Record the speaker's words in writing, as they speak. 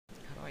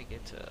I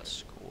get to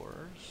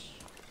scores?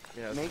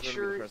 Yeah, Make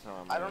sure,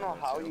 I don't know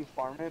how you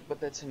farm it,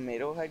 but the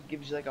tomato head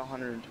gives you like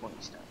 120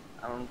 stone.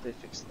 I don't know if they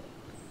fixed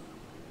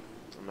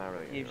that. I'm not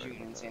really Gives you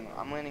an insane.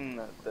 I'm landing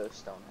the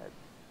stone head.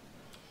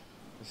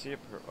 I see a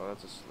oh,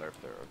 that's a slurp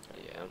there.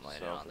 Okay. Yeah, I'm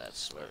landing on that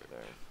slurp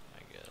there,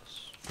 I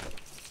guess.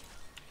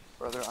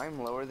 Brother,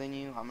 I'm lower than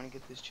you. I'm gonna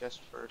get this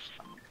chest first.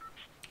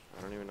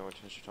 I don't even know what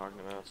chest you're talking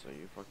about, so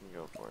you fucking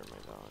go for it, my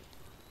dog.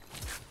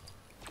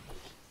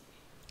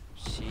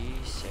 Si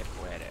se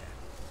puede.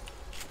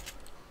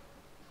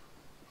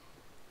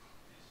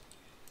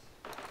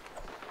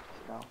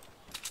 No.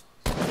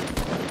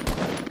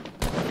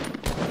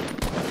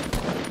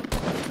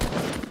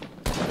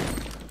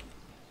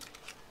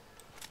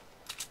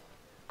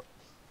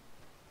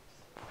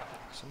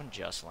 Someone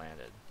just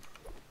landed.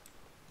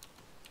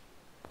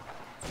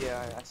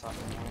 Yeah, I saw him.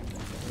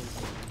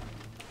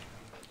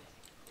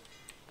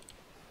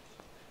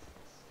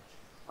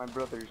 My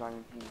brother's on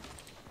your team.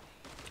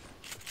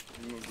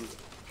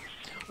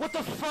 What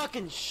the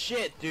fucking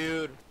shit,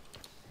 dude?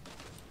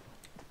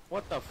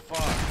 What the fuck?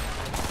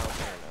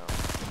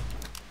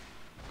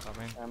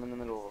 Coming. I'm in the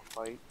middle of a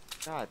fight.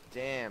 God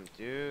damn,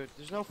 dude.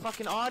 There's no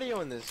fucking audio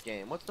in this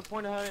game. What's the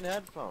point of having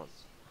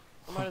headphones?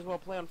 I might as well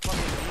play on fucking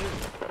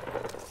music.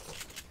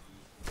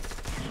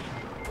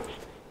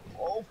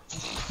 Oh.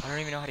 I don't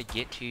even know how to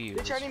get to you.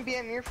 Bitch, I didn't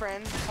BM your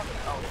friend.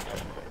 Oh.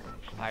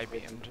 I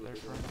BM'd their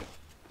friend.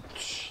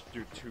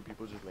 Dude, two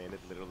people just landed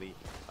literally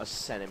a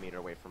centimeter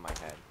away from my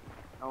head.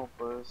 Oh,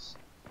 puss.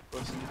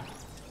 Pussy.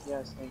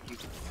 Yes, thank you.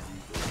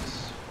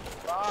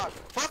 Fuck!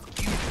 Fuck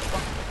you,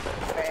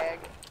 fucking bag!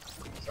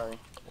 Sorry.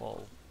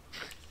 Whoa.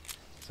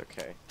 It's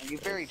okay. You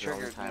very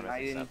triggered when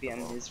I didn't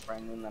BM his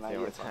friend and then I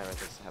did.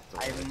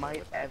 I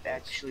might have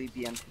actually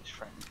BM'd his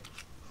friend.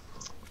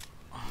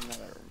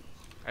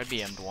 I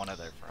BM'd one of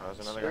their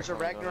friends. There's a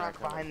Ragnarok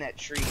behind that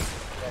tree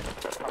that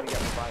probably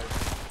got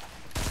revived.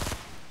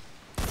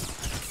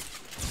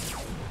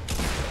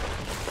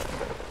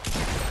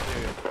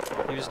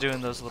 He was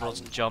doing those little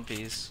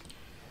jumpies.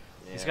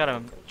 Yeah. He's got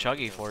a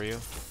chuggy for you.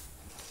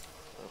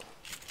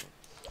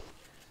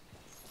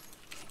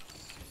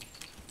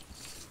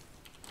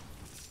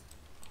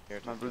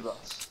 My blue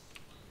boss.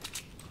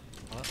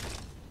 What?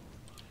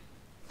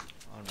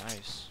 Oh,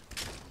 nice.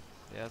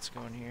 Yeah, let's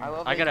go in here.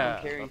 I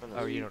gotta.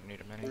 Oh, you don't need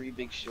a mini. 3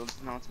 big shields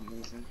now. It's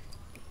amazing.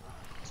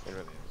 It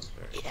really is.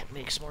 Yeah, it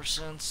makes more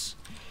sense.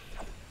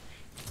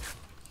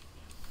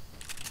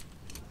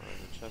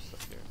 There's a chest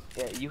up here.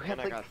 Yeah, you have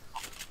like.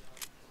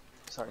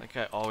 Sorry. Like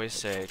I always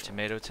say,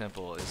 Tomato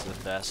Temple is the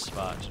best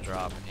spot to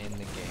drop in the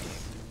game.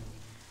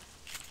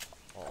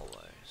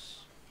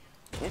 Always.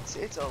 It's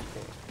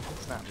okay.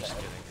 It's not just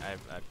bad.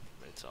 kidding.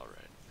 It's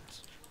alright.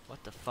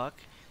 What the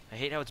fuck? I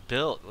hate how it's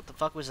built. What the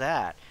fuck was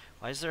that?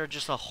 Why is there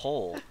just a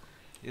hole?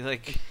 You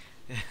like,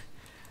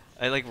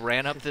 I like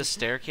ran up this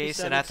staircase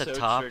and at the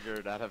top.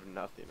 Triggered out of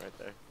nothing right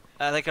there.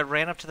 I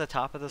ran up to the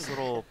top of this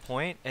little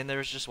point and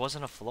there just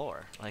wasn't a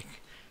floor.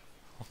 Like.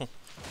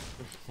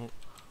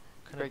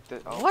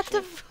 What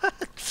the fuck?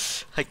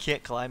 I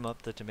can't climb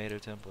up the Tomato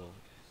Temple.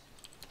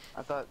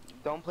 I thought,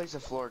 don't place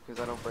a floor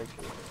because I don't break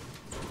it.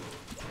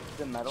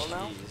 The metal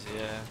now?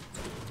 Yeah.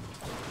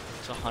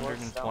 It's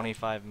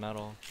 125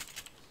 metal.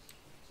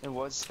 It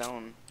was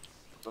stone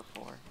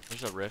before.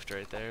 There's a rift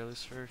right there,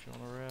 Lucifer, if you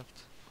want a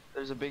rift.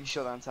 There's a big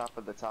shield on top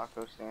of the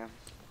taco stand.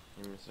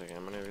 Give me a second,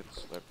 I'm gonna get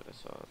the slurp that I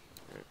saw at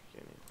the very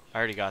beginning. I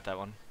already got that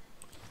one.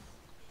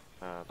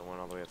 The one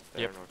all the way up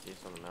there,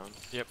 northeast on the mountain?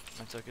 Yep,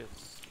 I took it.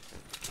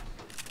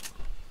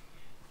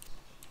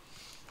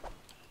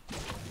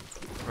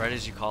 Right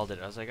as you called it,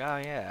 I was like, oh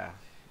yeah,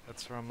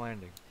 that's where I'm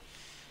landing.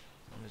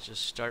 I'm gonna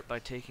just start by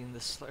taking the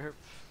slurp.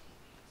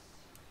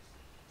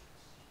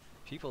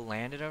 People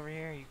landed over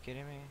here? Are you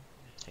kidding me?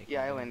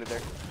 Yeah, I landed there.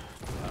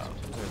 Wow.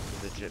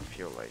 I legit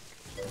feel like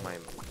my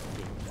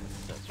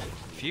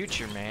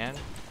Future Man.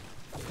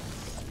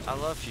 I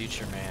love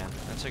Future Man.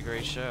 That's a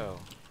great show.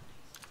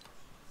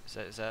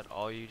 Is that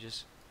all you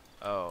just?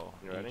 Oh,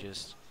 you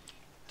just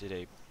did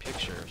a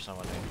picture of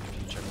someone named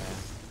Future Man.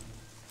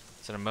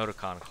 It's an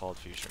emoticon called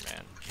Future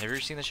Man. Have you ever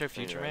seen the show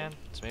Future Man?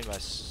 It's made by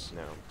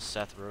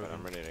Seth Rogen.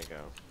 I'm ready to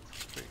go.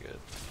 It's pretty good.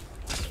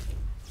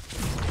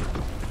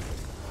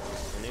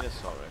 I need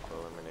assault rifle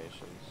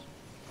eliminations.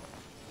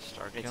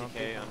 Start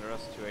ATK under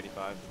us,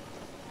 285.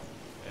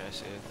 Yeah, I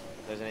see it.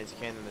 There's an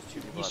ATK and then there's 2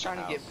 people He's at trying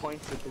the to house. get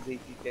points with his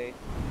ATK.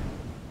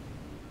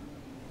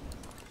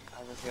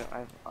 I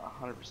have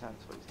 100% that's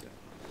what he's doing.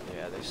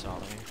 Yeah, they saw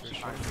me for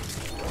sure.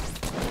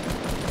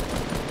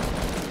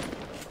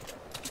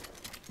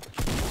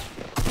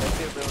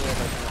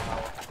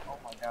 Oh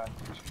my god.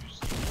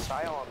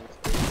 Silence.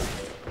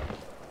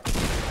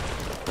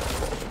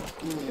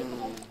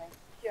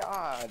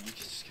 God. You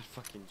just got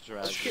fucking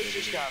dragged. This kid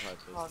just got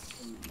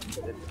fucking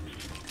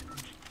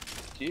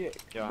dick.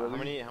 Yo,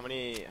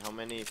 how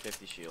many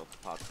 50 shield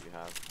pots do you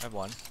have? I have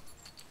one.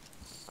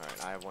 Alright,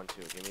 I have one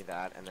too. Give me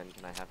that, and then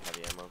can I have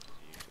heavy ammo?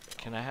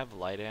 Can I have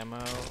light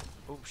ammo?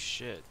 Oh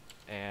shit.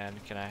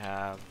 And can I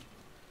have...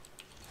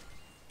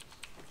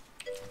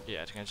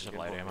 Yeah, can I just have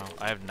light ammo?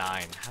 I have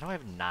 9. How do I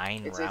have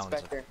 9 rounds? It's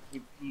back there. I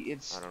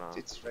don't know.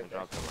 It's right there.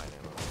 Drop the light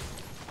ammo.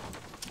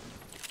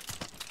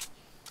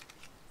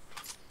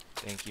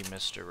 Thank you,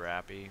 Mr.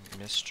 Rappy.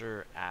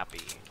 Mr. Appy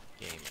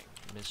Gaming.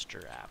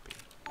 Mr. Appy.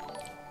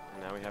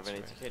 And now we have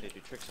an ATK to do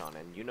tricks on,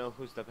 and you know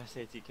who's the best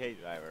ATK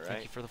driver, right?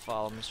 Thank you for the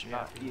follow, Mr.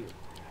 Not Appy. you.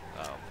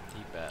 Oh,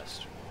 the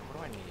best. What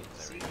do I need?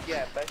 There we go.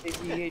 Yeah, best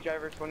ATK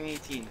driver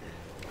 2018.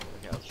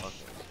 Okay, let's fuck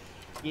this.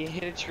 He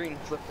hit a tree and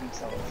flipped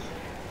himself.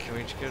 Can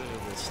we just go to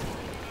this?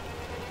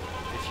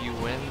 If you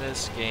win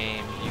this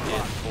game, you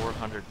get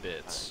 400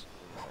 bits.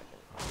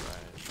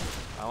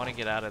 Alright. I want to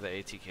get out of the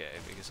ATK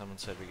because someone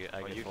said I get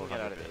 400 bits. You can get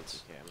out of the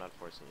ATK. I'm not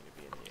forcing you to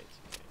be in the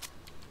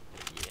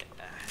ATK.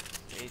 Yeah.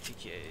 The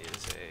ATK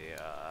is a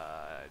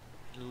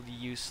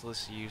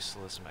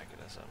useless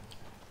mechanism.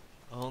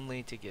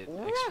 Only to get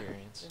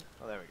experience.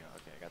 Oh, there we go.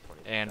 Okay, I got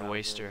 20. And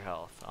waste your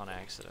health on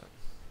accident.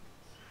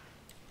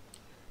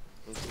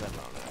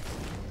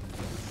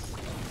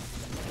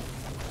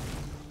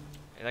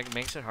 It like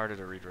makes it harder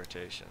to read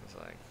rotations,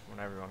 like when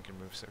everyone can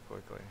move so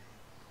quickly.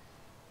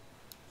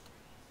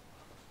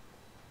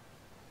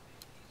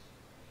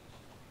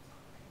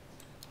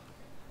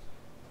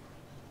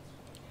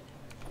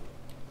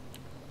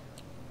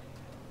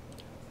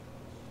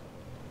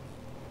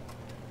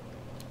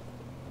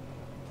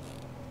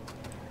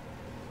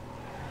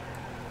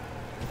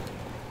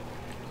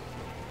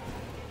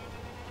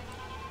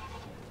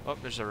 Oh,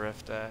 there's a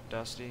rift at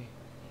Dusty.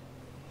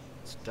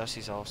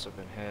 Dusty's also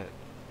been hit.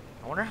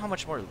 I wonder how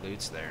much more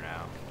loot's there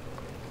now.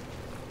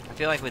 I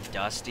feel like with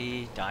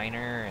Dusty,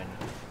 Diner, and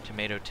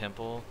Tomato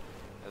Temple,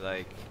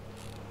 like,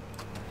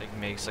 it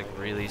makes like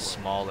really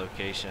small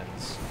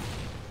locations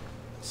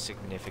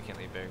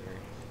significantly bigger.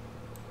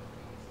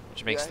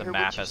 Which makes the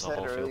map as a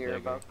whole feel bigger.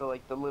 About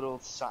the little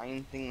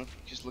sign thing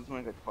just looking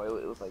like a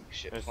toilet with like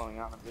shit flowing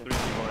out of it. 3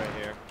 people right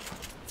here.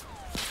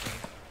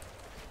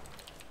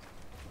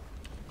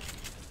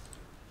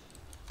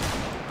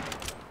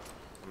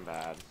 I'm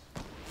bad.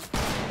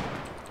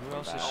 Who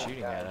else is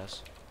shooting at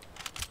us?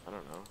 I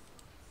don't know.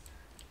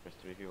 There's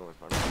 3 people in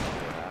front of me.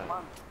 Come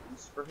on,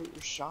 spur hit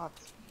your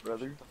shots,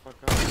 brother. Shut the fuck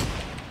up.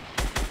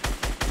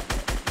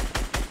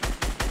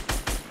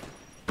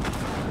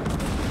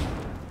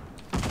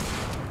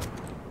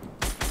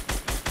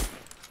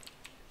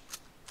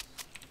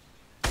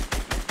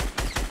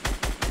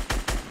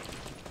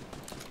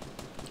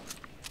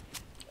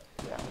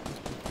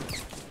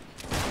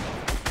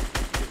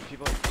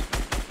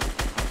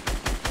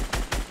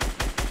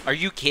 Are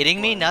you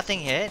kidding me? Nothing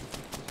hit?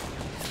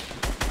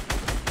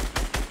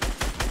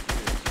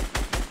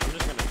 I'm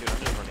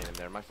just running in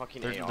there. My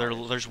fucking AR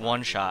there's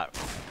one shot.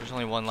 There's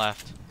only one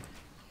left.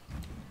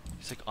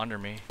 He's like under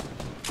me.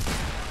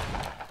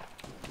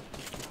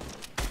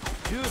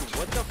 Dude,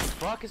 what the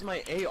fuck is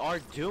my AR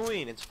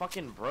doing? It's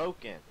fucking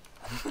broken.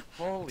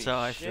 Holy shit. That's how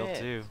I feel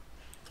too.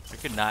 I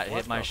could not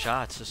hit my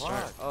shots to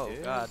start. Oh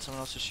dude. god, someone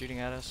else is shooting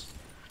at us.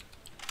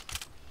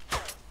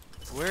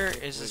 Where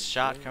is this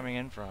shot coming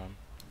in from?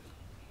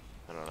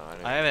 I don't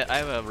know. I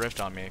have a rift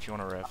on me if you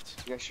want a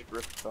rift. You guys should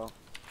rift though.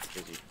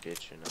 Busy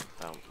bitching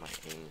about my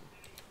aim.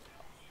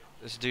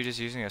 This dude is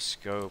using a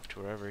scoped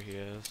wherever he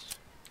is.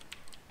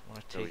 I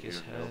want to take his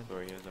head.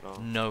 Where he is at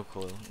all? No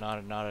clue. Not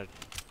a.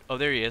 Oh,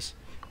 there he is.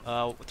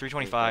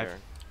 325.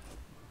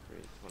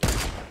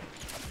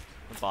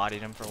 325. I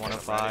bodied him for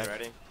 105.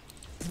 Ready?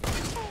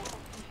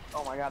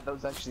 Oh my god, that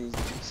was actually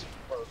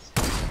close.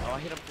 Oh, I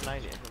hit him for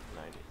 90. I hit him for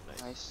 90.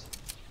 Nice.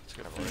 Let's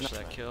go finish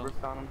that kill.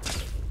 Rift on him.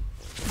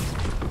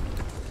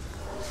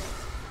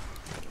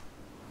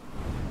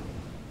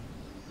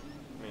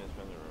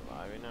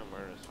 Reviving him.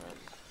 Where is his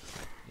friends?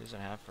 He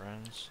doesn't have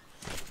friends.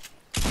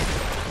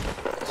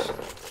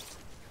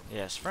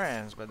 Yes,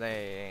 friends, but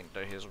they ain't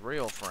his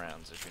real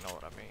friends, if you know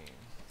what I mean.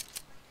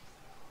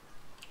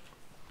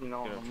 You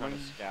know, I'm trying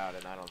to scout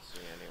and I don't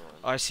see anyone.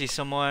 Oh, I see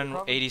someone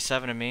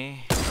 87 to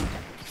me.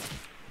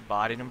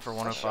 Bodied him for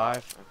 105.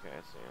 Okay,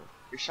 I see him.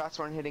 Your shots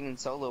weren't hitting in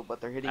solo, but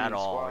they're hitting at in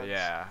all. squads.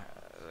 Yeah,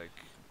 like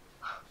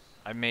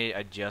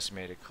I just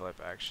made a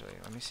clip actually.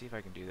 Let me see if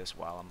I can do this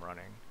while I'm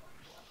running.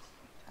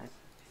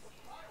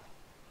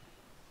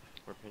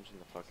 We're pinching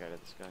the fuck out of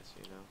this guy, so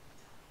you know.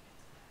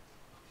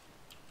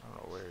 I don't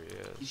know where he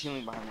is. He's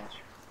healing behind us.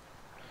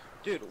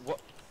 Dude, what?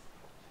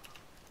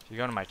 If you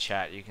go to my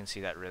chat, you can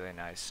see that really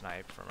nice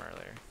snipe from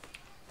earlier.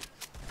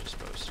 I just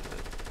posted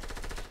it.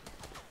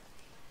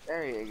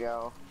 There you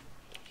go.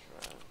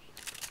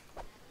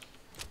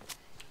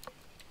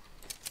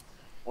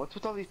 What's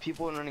with all these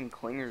people running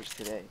clingers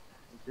today?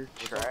 They're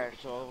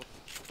trash. What's all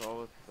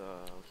with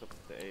what's up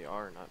with the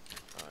AR not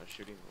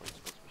shooting the way it's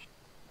supposed to be?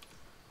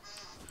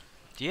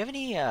 Do you have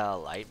any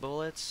light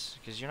bullets?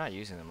 Because you're not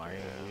using them, are you?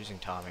 You're using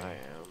Tommy. I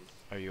am.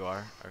 Oh, you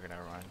are? Okay,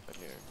 never mind. But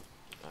here,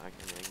 I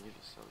can give you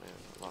some, man.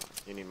 A lot.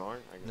 You need more?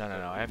 No.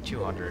 I have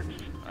 200.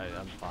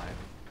 I'm fine.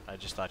 I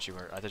just thought you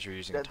were. I thought you were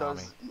using a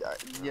Tommy.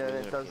 Yeah,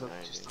 that does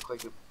just look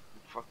like a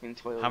fucking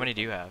toilet. How many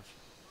do you have?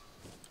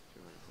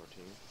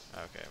 214.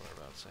 Okay, we're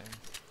about the same.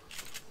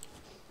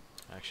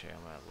 Actually,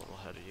 I'm a little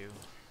ahead of you.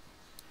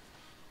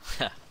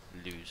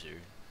 Loser.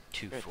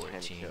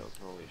 214.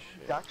 Holy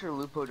shit. Dr.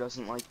 Lupo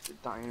doesn't like the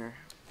diner.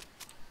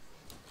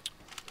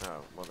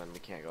 Oh, well then we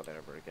can't go there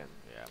ever again.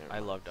 Yeah, I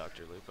love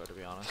Dr. Lupo, to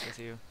be honest with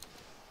you.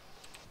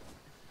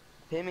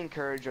 Him and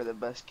Courage are the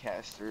best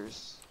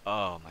casters.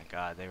 Oh my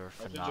god, they were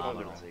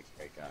phenomenal. He's a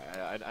great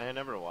guy. I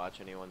never watch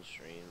anyone's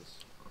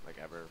streams, like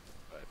ever,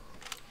 but...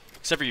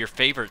 Except for your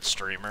favorite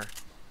streamer.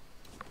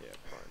 Yeah,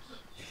 of course.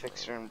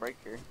 Fixer and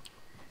Breaker.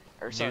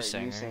 Or sorry,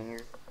 New Singer.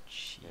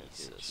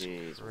 Jesus.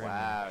 Jeez,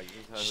 wow.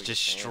 Just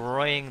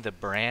destroying the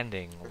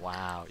branding.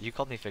 Wow. You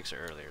called me Fixer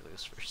earlier,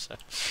 Lucifer, so...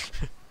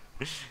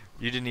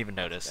 You didn't even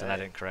notice, and I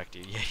didn't correct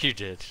you. Yeah, you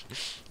did.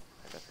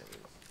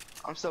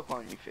 I'm still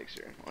calling you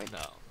Fixer. Like, no,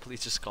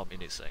 please just call me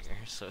New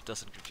Singer, so it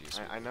doesn't confuse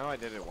me. I know I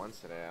did it once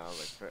today. I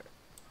was like,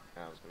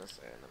 I was gonna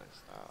say it, and then I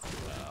stopped.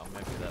 Well,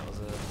 maybe that was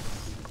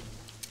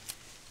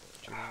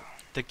it.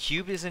 The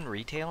cube is in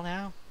retail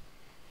now?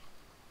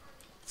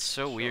 It's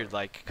so weird,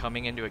 like,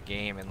 coming into a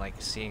game and, like,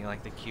 seeing,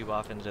 like, the cube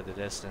off into the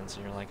distance,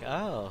 and you're like,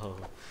 oh,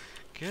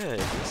 good,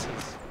 this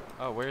is...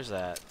 Oh, where's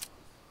that?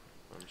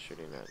 I'm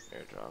shooting at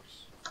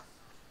airdrops.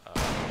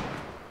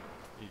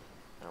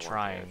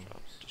 Trying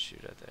to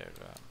shoot at the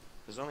airdrop.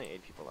 There's only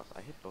 8 people left.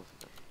 I hit both of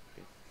them.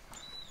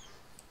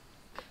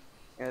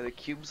 Yeah, the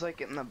cube's,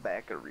 like, in the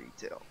back of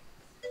retail.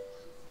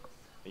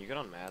 Are you good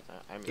on math?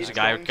 There's a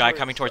guy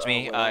coming towards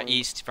me,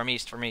 east, from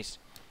east. I'm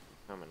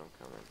coming.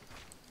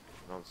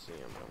 I don't see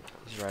him, but I'm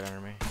coming. He's right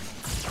under me.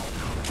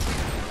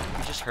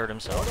 He just hurt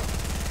himself.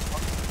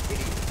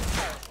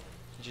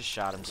 He just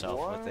shot himself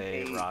with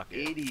a rocket.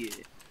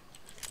 Idiot.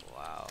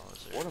 Wow.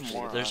 What a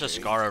moron. There's a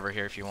scar over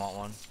here if you want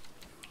one.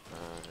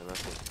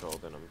 Unless it's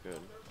gold, then I'm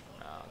good.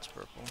 No, it's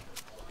purple.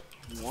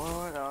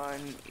 What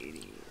an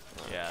idiot.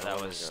 Yeah, that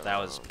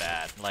was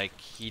bad. Like,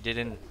 I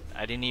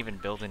didn't even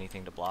build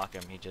anything to block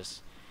him. He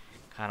just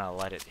kind of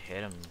let it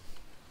hit him.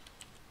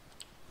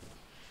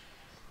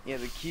 Yeah,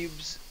 the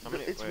cubes.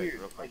 It's weird.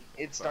 Like,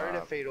 it started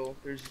at Fatal.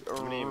 There's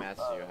how many mats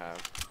do you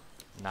have?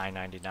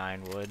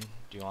 999 wood.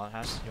 Do you want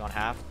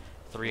half?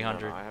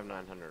 300. No, I have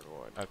 900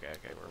 wood. Okay,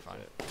 we're fine.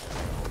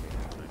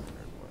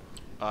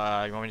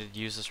 You want me to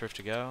use this rift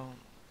to go?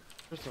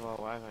 First of all,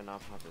 why have I not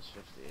popped this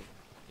 50?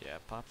 Yeah,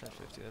 pop that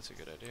 50. That's a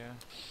good idea.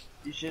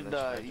 You should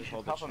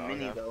pop a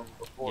mini though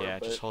before. Yeah,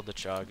 just hold the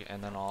chug,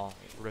 and then I'll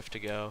rift to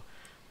go.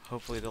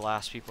 Hopefully the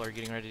last people are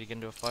getting ready to get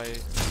into a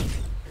fight.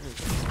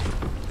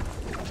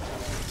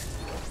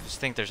 Just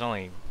think there's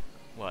only,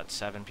 what,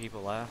 7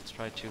 people left? It's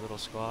probably 2 little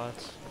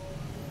squads.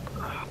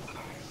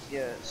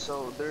 Yeah,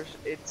 so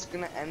it's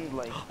gonna end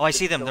like... Oh, I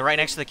see them. They're right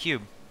next to the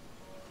cube.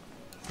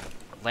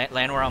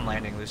 Land where I'm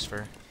landing,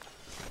 Lucifer.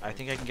 I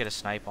think I can get a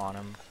snipe on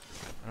him.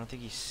 I don't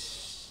think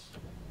he's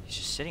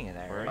just sitting in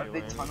there. Are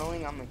they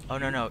tunneling on the cube? Oh,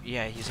 no.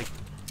 Yeah, he's like...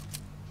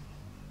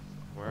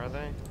 Where are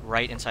they?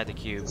 Right inside the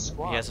cube.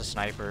 He has a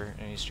sniper,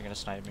 and he's gonna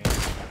snipe me.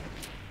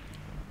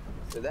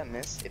 Did that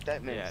miss? If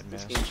that missed, yeah, it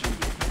this missed. game should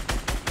be.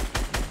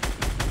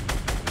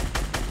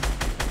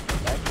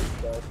 That kid's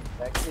dead.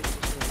 That kid's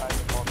just inside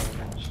the ball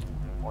damage.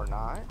 Or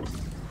not?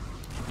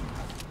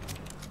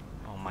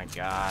 Oh my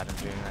god, I'm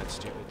doing that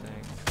stupid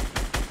thing.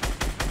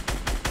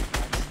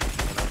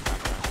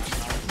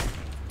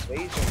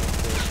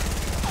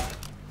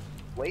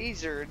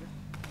 Lasered.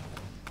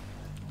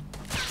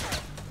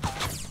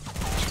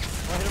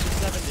 I hit him with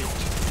 70.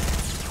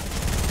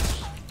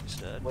 He's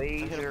dead.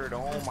 Lasered,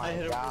 oh my god. I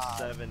hit him with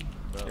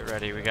 7. Get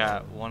ready, we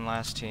got one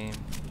last team.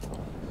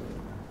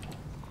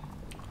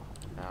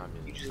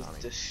 You just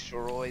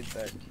destroyed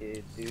that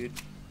kid, dude.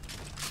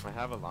 I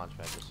have a launch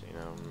pad, just so you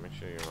know. Make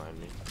sure you remind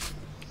me.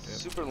 Yep.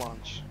 Super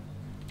launch.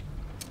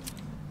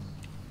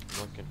 I'm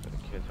looking for the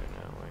kids right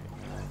now.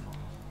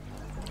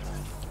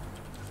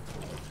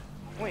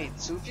 Wait,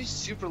 so if you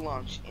super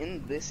launch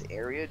in this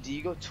area, do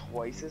you go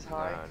twice as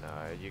high? No.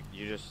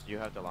 You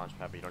have the launch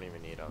pad, but you don't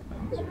even need a.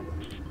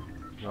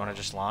 You want to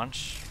just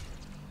launch?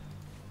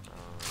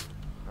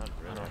 Not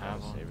really. I don't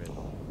have one. Save it.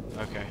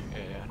 Okay,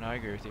 yeah. No, I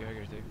agree with you.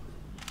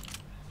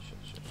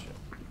 Shit.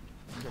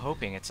 I'm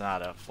hoping it's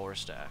not a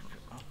 4-stack.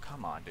 Oh,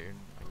 come on, dude.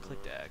 I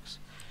clicked X.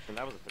 And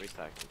that was a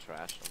 3-stack and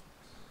trashed them.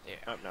 Yeah.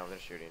 Oh, no, they're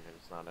shooting and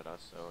it's not at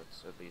us, so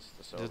it's at least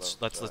the solo.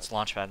 Let's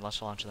launch pad. Let's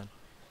launch then.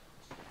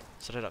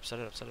 Set it up. Okay,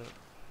 I mean,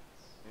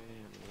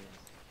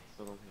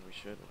 still don't think we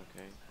should, but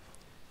okay.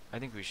 I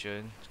think we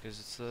should, because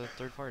it's the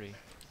third party.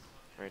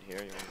 Right here,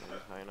 you want to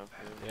move high enough?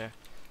 Maybe? Yeah.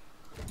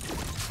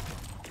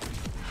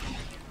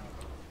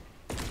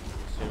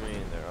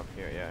 Assuming they're up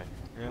here, yeah.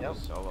 Yep.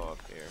 Solo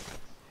up here.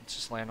 Let's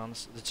just land on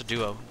this. It's a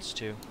duo. It's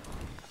 2.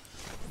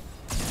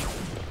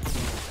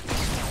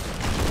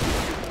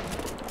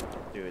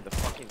 Dude, the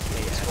fucking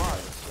squad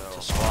is so... It's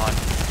a squad.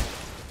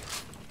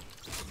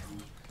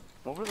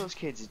 What were those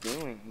kids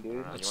doing,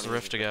 dude? It's the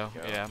rift to go.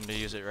 Yeah, I'm gonna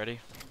use it.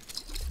 Ready?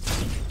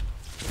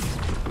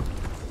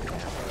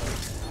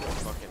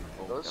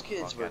 Those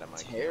kids were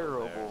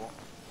terrible.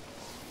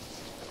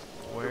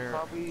 Where?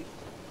 Probably...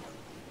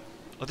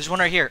 Oh, there's one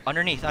right here.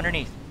 Underneath.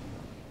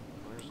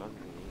 Where's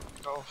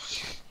underneath? Oh,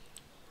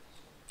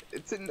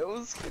 it's a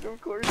nose skin,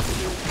 of course it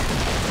is.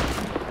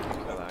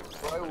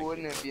 Why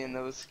wouldn't it be a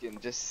nose skin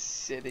just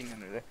sitting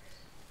under there?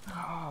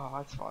 Oh,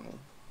 that's funny.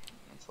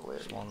 That's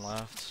hilarious. There's one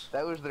left.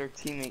 That was their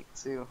teammate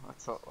too.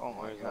 That's oh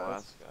my Where's god. the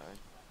last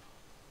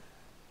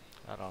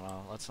guy? I don't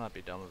know. Let's not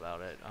be dumb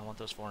about it. I want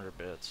those 400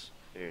 bits.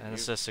 Dude, And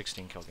it's a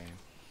 16 kill game.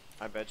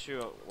 I bet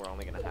you we're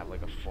only gonna have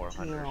like a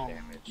 400 Damn,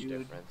 damage dude.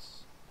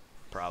 difference.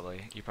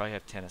 Probably. You probably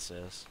have 10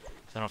 assists.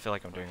 I don't feel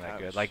like I'm doing that have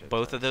good. shit Like ton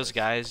both of of those assists.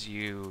 guys,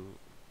 you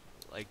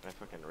like I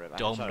fucking rip.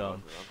 domed I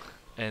them,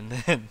 and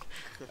then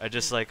I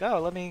just like, oh,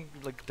 let me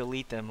like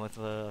delete them with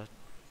a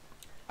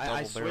I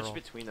double switched barrel.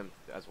 between them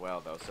as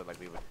well though, so like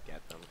we would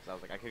get them. Cause I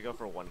was like, I could go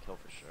for 1 kill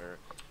for sure,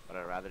 but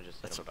I'd rather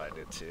just. That's hit what I them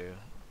did both. too.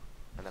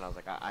 And then I was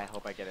like, I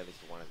hope I get at least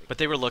one of the. But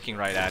they were looking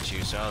right at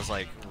you, so I was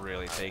like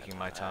really Oh, taking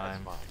my It's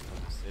time. fine.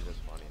 It is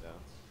funny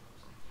though.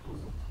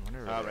 I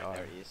wonder where Oh, they right are.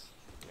 there, east.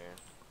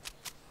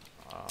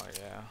 Yeah. Oh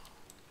yeah.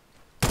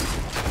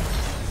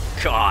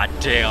 God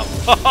damn!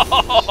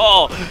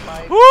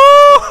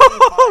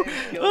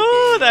 Woo!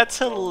 Ooh, that's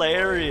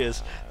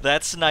hilarious.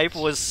 That snipe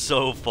was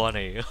so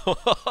funny.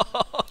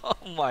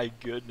 Oh my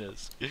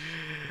goodness.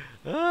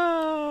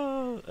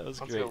 Oh, that was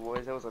Let's great. go,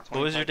 boys. That was a What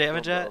was your 25 kill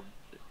damage at?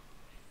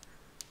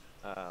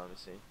 dub. Let me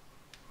see.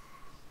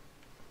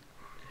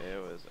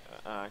 It was.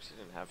 I actually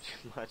didn't have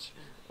too much.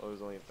 It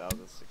was only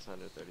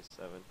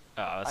 1,637.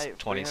 Oh, that's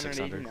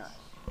 2,600.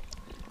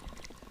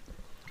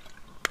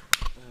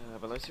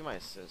 But let me see my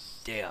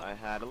assists. Damn. I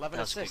had 11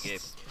 That was a good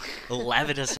assists. game. 11 assists.